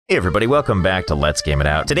Hey everybody, welcome back to Let's Game It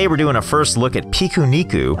Out. Today we're doing a first look at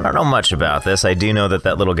Piku. I don't know much about this. I do know that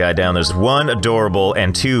that little guy down there's one, adorable,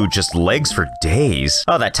 and two, just legs for days.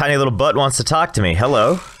 Oh, that tiny little butt wants to talk to me.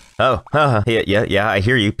 Hello? Oh, yeah, I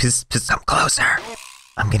hear you. Piss, come closer.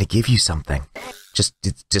 I'm gonna give you something. Just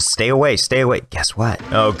stay away, stay away. Guess what?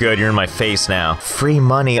 Oh good, you're in my face now. Free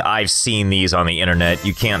money, I've seen these on the internet.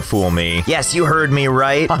 You can't fool me. Yes, you heard me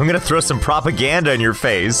right. I'm gonna throw some propaganda in your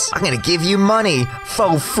face. I'm gonna give you money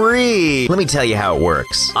for free. Let me tell you how it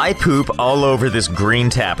works. I poop all over this green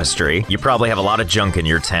tapestry. You probably have a lot of junk in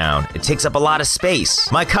your town. It takes up a lot of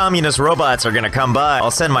space. My communist robots are gonna come by.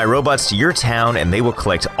 I'll send my robots to your town and they will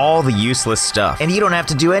collect all the useless stuff. And you don't have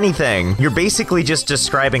to do anything. You're basically just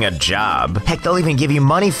describing a job. Heck, they'll even give you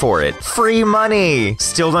money for it. Free money.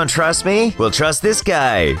 Still don't trust me? Well, trust this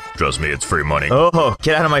guy. Trust me, it's free money. Oh,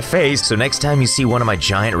 get out of my face. So next time you see one of my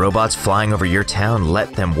giant robots flying over your town,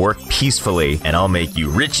 let them work peacefully, and I'll make you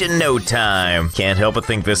rich in no time. Can't help but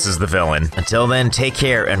think this is the villain. Until then, take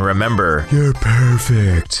care, and remember, you're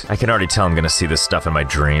perfect. I can already tell I'm gonna see this stuff in my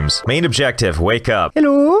dreams. Main objective, wake up.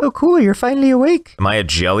 Hello? Oh, cool, you're finally awake. Am I a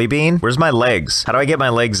jelly bean? Where's my legs? How do I get my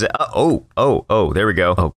legs? Oh, there we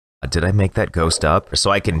go. Oh. Did I make that ghost up?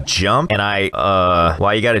 So I can jump and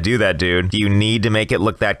why you gotta do that, dude? Do you need to make it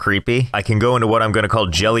look that creepy? I can go into what I'm gonna call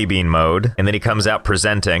jelly bean mode, and then he comes out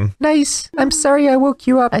presenting. Nice. I'm sorry I woke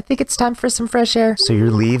you up. I think it's time for some fresh air. So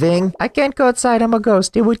you're leaving? I can't go outside. I'm a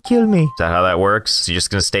ghost. It would kill me. Is that how that works? So you're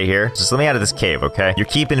just gonna stay here? Just let me out of this cave, okay? You're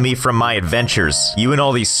keeping me from my adventures. You and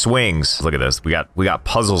all these swings. Look at this. We got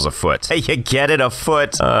puzzles afoot. Hey, you get it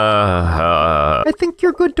afoot? I think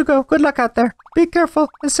you're good to go. Good luck out there. Be careful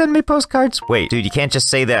and send me postcards. Wait, dude, you can't just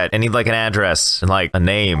say that. I need like an address and like a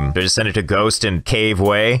name. Just send it to Ghost and Cave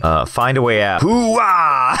Way. Find a way out.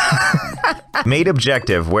 Hoo-ah! Made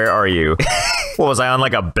objective, where are you? What, was I on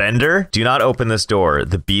like a bender? Do not open this door.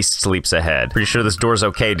 The beast sleeps ahead. Pretty sure this door's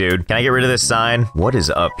okay, dude. Can I get rid of this sign? What is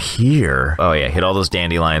up here? Oh yeah, hit all those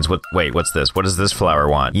dandelions. Wait, what's this? What does this flower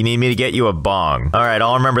want? You need me to get you a bong. All right,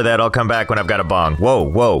 I'll remember that. I'll come back when I've got a bong.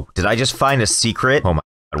 Whoa. Did I just find a secret? Oh my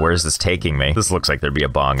God, where is this taking me? This looks like there'd be a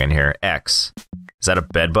bong in here. X. Is that a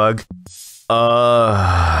bed bug?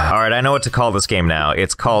 Alright, I know what to call this game now.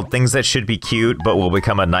 It's called Things That Should Be Cute, but will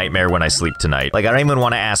become a nightmare when I sleep tonight. Like, I don't even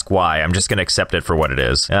want to ask why. I'm just gonna accept it for what it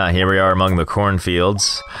is. Here we are among the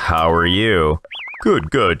cornfields. How are you?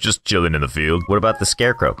 Good. Just chilling in the field. What about the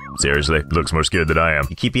scarecrow? Seriously, looks more scared than I am.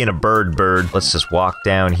 You keep being a bird. Let's just walk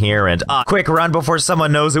down here and quick, run before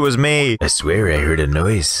someone knows it was me. I swear I heard a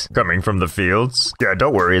noise. Coming from the fields? Yeah,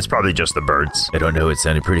 don't worry, it's probably just the birds. I don't know, it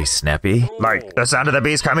sounded pretty snappy. Like, the sound of the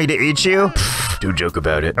beast coming to eat you? Don't joke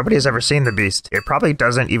about it. Nobody's ever seen the beast. It probably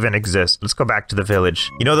doesn't even exist. Let's go back to the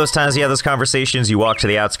village. You know those times you have those conversations, you walk to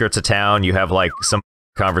the outskirts of town, you have like some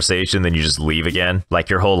conversation, then you just leave again? Like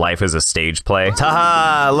your whole life is a stage play?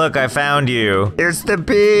 Ta-ha! Look, I found you. It's the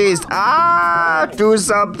beast! Do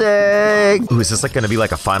something! Ooh, is this like gonna be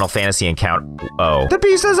like a Final Fantasy encounter? Oh. The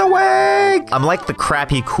beast is awake! I'm like the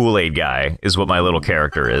crappy Kool-Aid guy, is what my little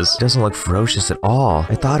character is. It doesn't look ferocious at all.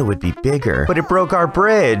 I thought it would be bigger, but it broke our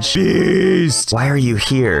bridge. Beast! Why are you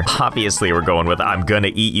here? Obviously, we're going with I'm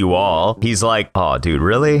gonna eat you all. He's like, oh, dude,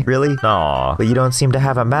 really? Really? Aw, but you don't seem to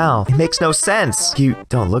have a mouth. It makes no sense. You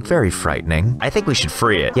don't look very frightening. I think we should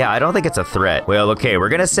free it. Yeah, I don't think it's a threat. Well, okay, we're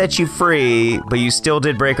gonna set you free, but you still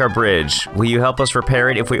did break our bridge. Will you help us repair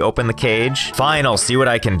it if we open the cage? Fine, I'll see what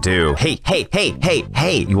I can do. Hey.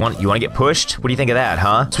 You want to get pushed? What do you think of that,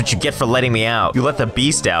 huh? That's what you get for letting me out. You let the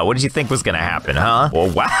beast out. What did you think was gonna happen, huh?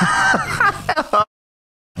 Oh, wow.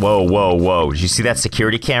 Whoa. Did you see that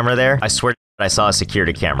security camera there? I swear I saw a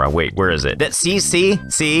security camera. Wait, where is it? See?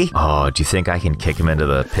 Oh, do you think I can kick him into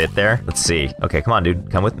the pit there? Let's see. Okay, come on,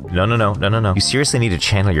 dude. Come with me. No. You seriously need to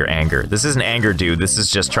channel your anger. This isn't anger, dude. This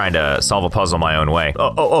is just trying to solve a puzzle my own way.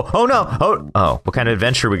 Oh, no. Oh, what kind of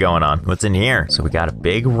adventure are we going on? What's in here? So we got a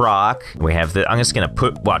big rock. We have the, I'm just gonna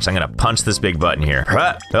watch, I'm gonna punch this big button here.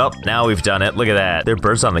 Oh, now we've done it. Look at that. There are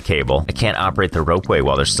birds on the cable. I can't operate the ropeway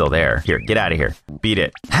while they're still there. Here, get out of here. Beat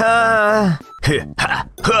it.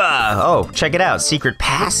 Oh, check it out. Secret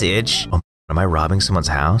passage. Oh, am I robbing someone's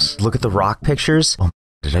house? Look at the rock pictures. Oh,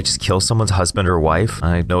 did I just kill someone's husband or wife?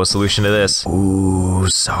 I know a solution to this. Ooh,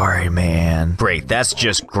 sorry, man. Great, that's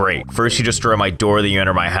just great. First you destroy my door, then you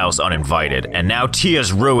enter my house uninvited. And now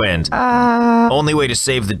Tia's ruined. Only way to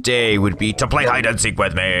save the day would be to play hide and seek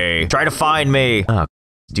with me. Try to find me. Oh,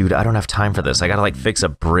 Dude, I don't have time for this. I gotta like fix a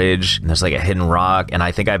bridge, and there's like a hidden rock, and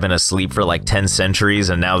I think I've been asleep for like 10 centuries,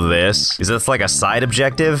 and now this? Is this like a side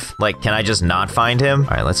objective? Like, can I just not find him?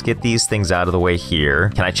 All right, let's get these things out of the way here.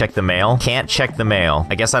 Can I check the mail? Can't check the mail.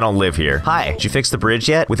 I guess I don't live here. Hi, did you fix the bridge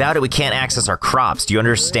yet? Without it, we can't access our crops. Do you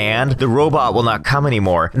understand? The robot will not come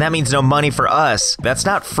anymore, and that means no money for us. That's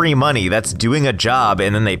not free money. That's doing a job,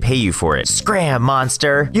 and then they pay you for it. Scram,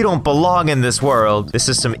 monster. You don't belong in this world. This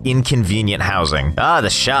is some inconvenient housing. Ah, the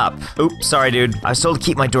shop. Oops, sorry, dude. I was told to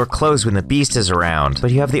keep my door closed when the beast is around.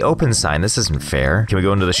 But you have the open sign. This isn't fair. Can we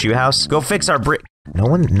go into the shoe house? Go fix our bridge.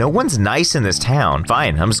 No one's nice in this town.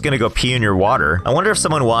 Fine, I'm just gonna go pee in your water. I wonder if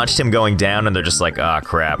someone watched him going down and they're just like, ah,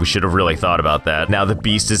 crap, we should have really thought about that. Now the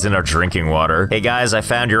beast is in our drinking water. Hey guys, I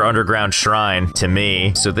found your underground shrine, to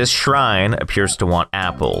me. So this shrine appears to want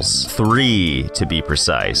apples. 3 to be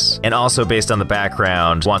precise. And also based on the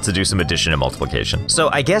background, wants to do some addition and multiplication.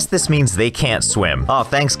 So I guess this means they can't swim. Oh,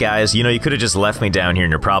 thanks guys. You know, you could have just left me down here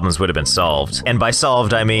and your problems would have been solved. And by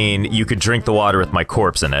solved, I mean, you could drink the water with my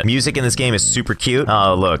corpse in it. Music in this game is super cute.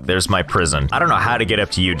 Oh, look, there's my prison. I don't know how to get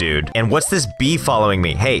up to you, dude. And what's this bee following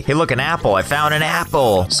me? Hey, look, an apple. I found an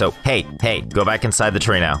apple. So, hey, go back inside the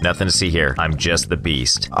tree now. Nothing to see here. I'm just the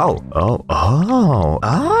beast. Oh.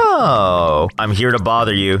 I'm here to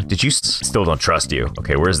bother you. Did you still don't trust you?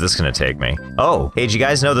 Okay, where's this gonna take me? Oh, hey, did you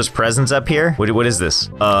guys know there's presents up here? What is this?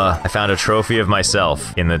 I found a trophy of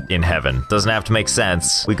myself in heaven. Doesn't have to make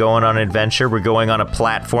sense. We going on an adventure? We're going on a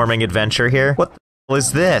platforming adventure here? What the hell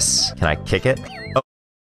is this? Can I kick it? Oh.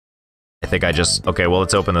 I think I just... Okay, well,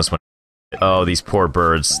 let's open this one. Oh, these poor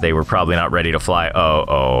birds. They were probably not ready to fly.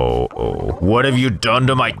 Oh. What have you done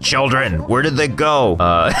to my children? Where did they go?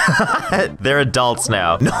 They're adults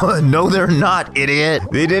now. No, they're not, idiot.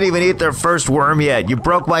 They didn't even eat their first worm yet. You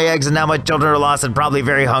broke my eggs and now my children are lost and probably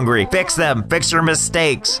very hungry. Fix them. Fix your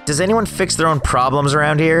mistakes. Does anyone fix their own problems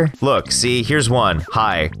around here? Look, see, here's one.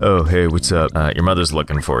 Hi. Oh, hey, what's up? Your mother's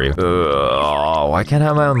looking for you. Oh, I can't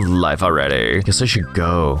have my own life already. Guess I should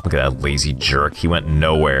go. Look at that lazy jerk. He went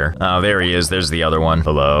nowhere. Oh, there he is. There's the other one.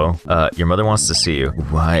 Hello? Your mother wants to see you.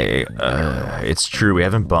 Why? It's true, we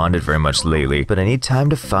haven't bonded very much lately, but I need time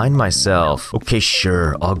to find myself. Okay,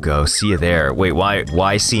 sure, I'll go. See you there. Wait,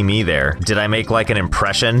 why see me there? Did I make like an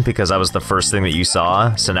impression because I was the first thing that you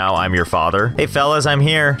saw? So now I'm your father? Hey fellas, I'm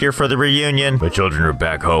here for the reunion. My children are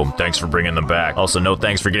back home. Thanks for bringing them back. Also, no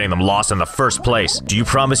thanks for getting them lost in the first place. Do you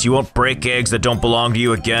promise you won't break eggs that don't belong to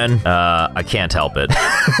you again? I can't help it.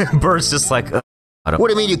 Bert's just like... What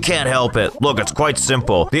do you mean you can't help it? Look, it's quite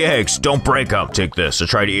simple. The eggs, don't break them. Take this. I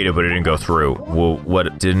tried to eat it, but it didn't go through. Well,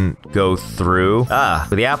 what didn't go through? Ah,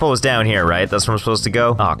 but the apple was down here, right? That's where I'm supposed to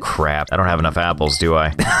go? Oh, crap. I don't have enough apples, do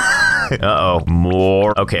I? Uh-oh,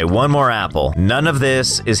 more. Okay, one more apple. None of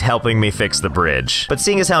this is helping me fix the bridge. But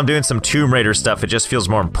seeing as how I'm doing some Tomb Raider stuff, it just feels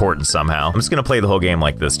more important somehow. I'm just gonna play the whole game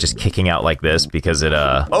like this, just kicking out like this because it,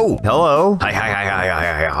 Oh, hello.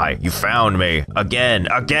 Hi. You found me. Again.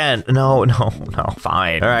 No.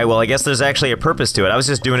 Fine. All right, well, I guess there's actually a purpose to it. I was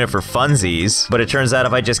just doing it for funsies, but it turns out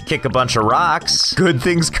if I just kick a bunch of rocks, good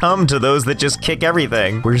things come to those that just kick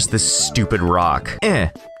everything. Where's this stupid rock?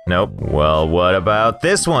 Nope. Well, what about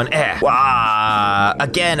this one?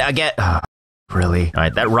 Again. Really? All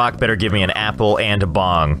right, that rock better give me an apple and a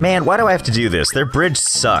bong. Man, why do I have to do this? Their bridge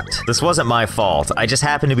sucked. This wasn't my fault. I just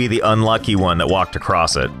happened to be the unlucky one that walked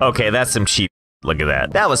across it. Okay, that's some cheap. Look at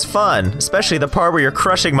that. That was fun, especially the part where you're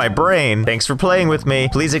crushing my brain. Thanks for playing with me.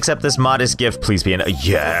 Please accept this modest gift. Please be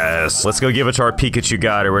yes. Let's go give it to our Pikachu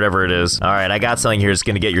god or whatever it is. All right, I got something here that's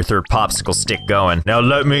gonna get your third popsicle stick going. Now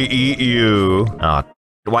let me eat you. Oh,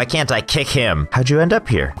 why can't I kick him? How'd you end up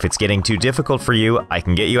here? If it's getting too difficult for you, I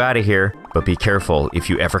can get you out of here. But be careful, if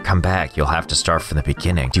you ever come back, you'll have to start from the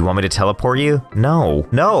beginning. Do you want me to teleport you? No.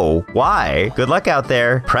 Why? Good luck out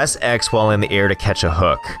there. Press X while in the air to catch a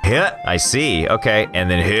hook. Hit. I see. Okay, and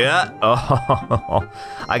then hit. Oh,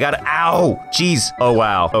 I got it. Ow. Jeez. Oh,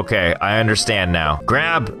 wow. Okay, I understand now.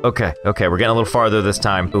 Grab. Okay, we're getting a little farther this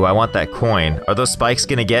time. Ooh, I want that coin. Are those spikes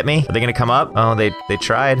gonna get me? Are they gonna come up? Oh, they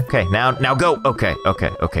tried. Okay, now go. Okay.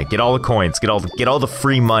 Get all the coins. Get all the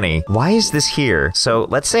free money. Why is this here? So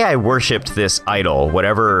let's say I worship this idol,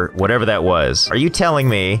 whatever that was. Are you telling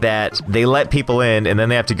me that they let people in and then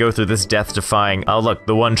they have to go through this death-defying, oh look,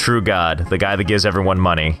 the one true god, the guy that gives everyone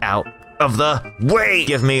money. Ow. of the way.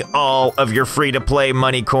 Give me all of your free-to-play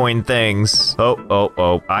money coin things.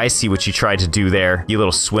 Oh, I see what you tried to do there, you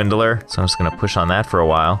little swindler. So I'm just gonna push on that for a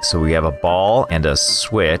while. So we have a ball and a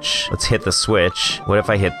switch. Let's hit the switch. What if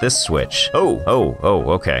I hit this switch? Oh,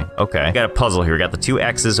 okay. We got a puzzle here. We got the 2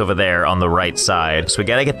 X's over there on the right side. So we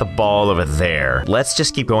gotta get the ball over there. Let's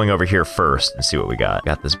just keep going over here first and see what we got.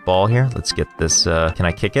 Got this ball here. Let's get this, can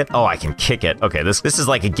I kick it? Oh, I can kick it. Okay, this is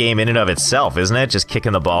like a game in and of itself, isn't it? Just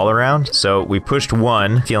kicking the ball around. So we pushed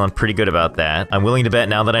 1, feeling pretty good about that. I'm willing to bet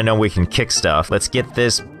now that I know we can kick stuff. Let's get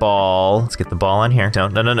this ball. Let's get the ball on here. No.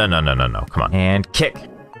 Come on. And kick.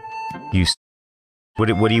 What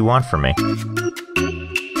do you want from me?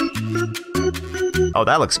 Oh,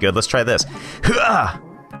 that looks good. Let's try this.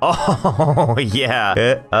 Oh, yeah.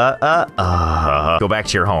 Go back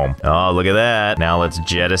to your home. Oh, look at that. Now let's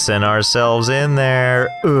jettison ourselves in there.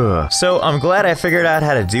 Ugh. So I'm glad I figured out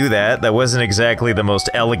how to do that. That wasn't exactly the most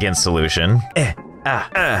elegant solution.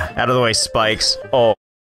 Out of the way, spikes. Oh.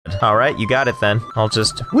 All right, you got it then. I'll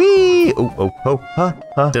just whee.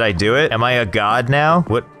 Did I do it? Am I a god now?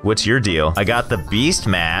 What's your deal? I got the beast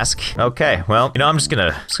mask. Okay, well, I'm just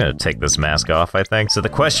gonna take this mask off, I think. So the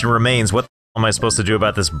question remains, what am I supposed to do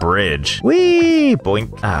about this bridge? Whee! Boink.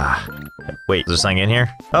 Wait, is there something in here?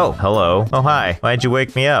 Oh, hello. Oh, hi. Why'd you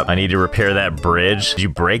wake me up? I need to repair that bridge. Did you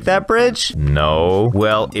break that bridge? No.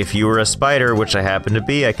 Well, if you were a spider, which I happen to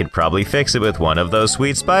be, I could probably fix it with one of those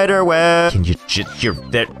sweet spider webs. Can you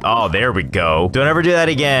there? Oh, there we go. Don't ever do that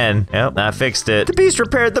again. Yep, I fixed it. The beast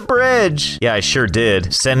repaired the bridge. Yeah, I sure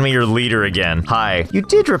did. Send me your leader again. Hi. You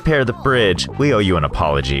did repair the bridge. We owe you an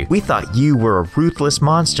apology. We thought you were a ruthless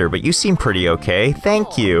monster, but you seem pretty okay.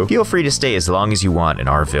 Thank you. Feel free to stay as long as you want in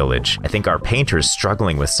our village. I think our painter's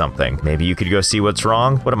struggling with something. Maybe you could go see what's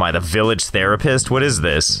wrong? What am I, the village therapist? What is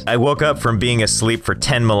this? I woke up from being asleep for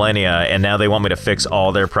 10 millennia and now they want me to fix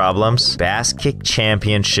all their problems? Bass Kick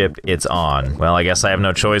Championship, it's on. Well, I guess I have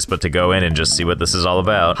no choice but to go in and just see what this is all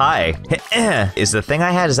about. Hi. Is the thing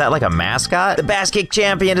I had, is that like a mascot? The Bass Kick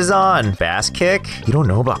Champion is on. Bass Kick? You don't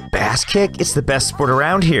know about Bass Kick? It's the best sport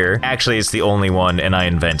around here. Actually, it's the only one and I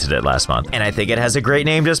invented it last month. And I think it has a great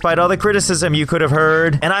name despite all the criticism you could have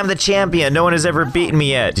heard. And I'm the champion. No one has ever beaten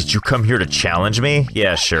me yet. Did you come here to challenge me?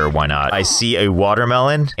 Yeah, sure, why not? I see a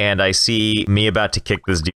watermelon, and I see me about to kick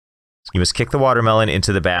this dude. You must kick the watermelon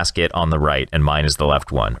into the basket on the right, and mine is the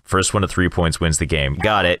left one. First one to 3 points wins the game.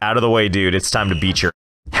 Got it. Out of the way, dude. It's time to beat your...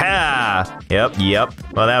 Ha! Yep.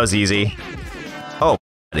 Well, that was easy. Oh,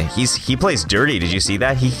 he plays dirty. Did you see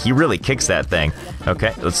that? He really kicks that thing.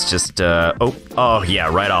 Okay, let's just, oh, yeah,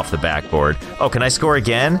 right off the backboard. Oh, can I score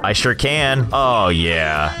again? I sure can. Oh,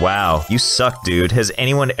 yeah. Wow, you suck, dude. Has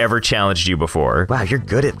anyone ever challenged you before? Wow, you're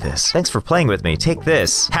good at this. Thanks for playing with me. Take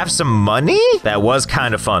this. Have some money? That was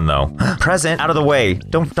kind of fun, though. Present, out of the way.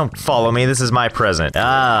 Don't follow me. This is my present.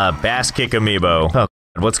 Ah, Bass Kick Amiibo. Oh.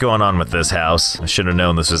 What's going on with this house? I should have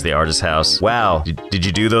known this was the artist's house. Wow, did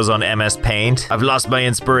you do those on MS Paint? I've lost my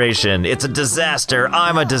inspiration. It's a disaster.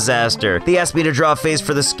 I'm a disaster. They asked me to draw a face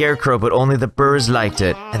for the scarecrow, but only the birds liked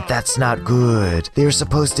it. And that's not good. They're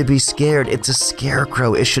supposed to be scared. It's a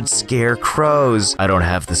scarecrow. It should scare crows. I don't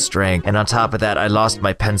have the strength. And on top of that, I lost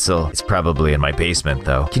my pencil. It's probably in my basement,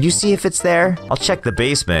 though. Can you see if it's there? I'll check the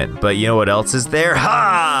basement, but you know what else is there?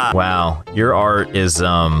 Ha! Wow, your art is,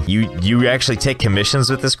 you actually take commissions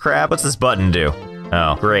with this crap? What's this button do?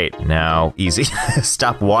 Oh, great. Now, easy.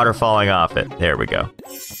 Stop water falling off it. There we go.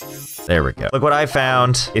 There we go. Look what I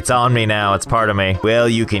found. It's on me now. It's part of me. Well,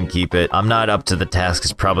 you can keep it. I'm not up to the task.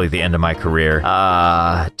 It's probably the end of my career.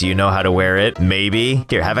 Do you know how to wear it? Maybe?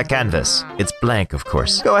 Here, have a canvas. It's blank, of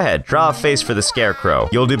course. Go ahead. Draw a face for the scarecrow.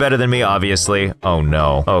 You'll do better than me, obviously. Oh,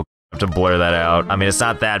 no. Oh, I have to blur that out. I mean, it's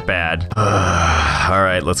not that bad. All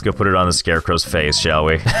right, let's go put it on the scarecrow's face, shall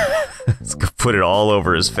we? Let's go put it all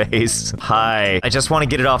over his face. Hi. I just want to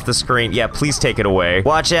get it off the screen. Yeah, please take it away.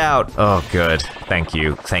 Watch out. Oh, good. Thank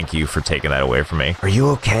you. Thank you for taking that away from me. Are you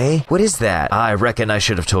okay? What is that? I reckon I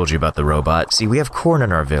should have told you about the robot. See, we have corn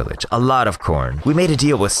in our village. A lot of corn. We made a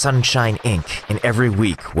deal with Sunshine Inc. And every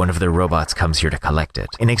week, one of their robots comes here to collect it.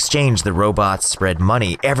 In exchange, the robots spread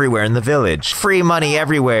money everywhere in the village. Free money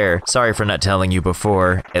everywhere. Sorry for not telling you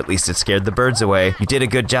before. At least it scared the birds away. You did a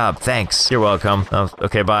good job. Thanks. You're welcome. Oh,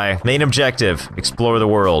 okay, bye. Main objective, explore the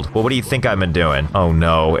world. Well, what do you think I've been doing? Oh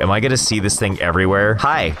no, am I gonna see this thing everywhere?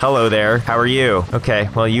 Hi, hello there, how are you? Okay,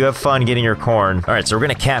 well, you have fun getting your corn. All right, so we're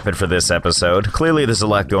gonna cap it for this episode. Clearly there's a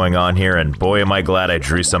lot going on here, and boy am I glad I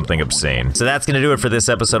drew something obscene. So that's gonna do it for this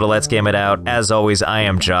episode of Let's Game It Out. As always, I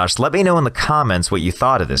am Josh. Let me know in the comments what you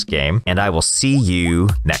thought of this game, and I will see you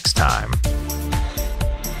next time.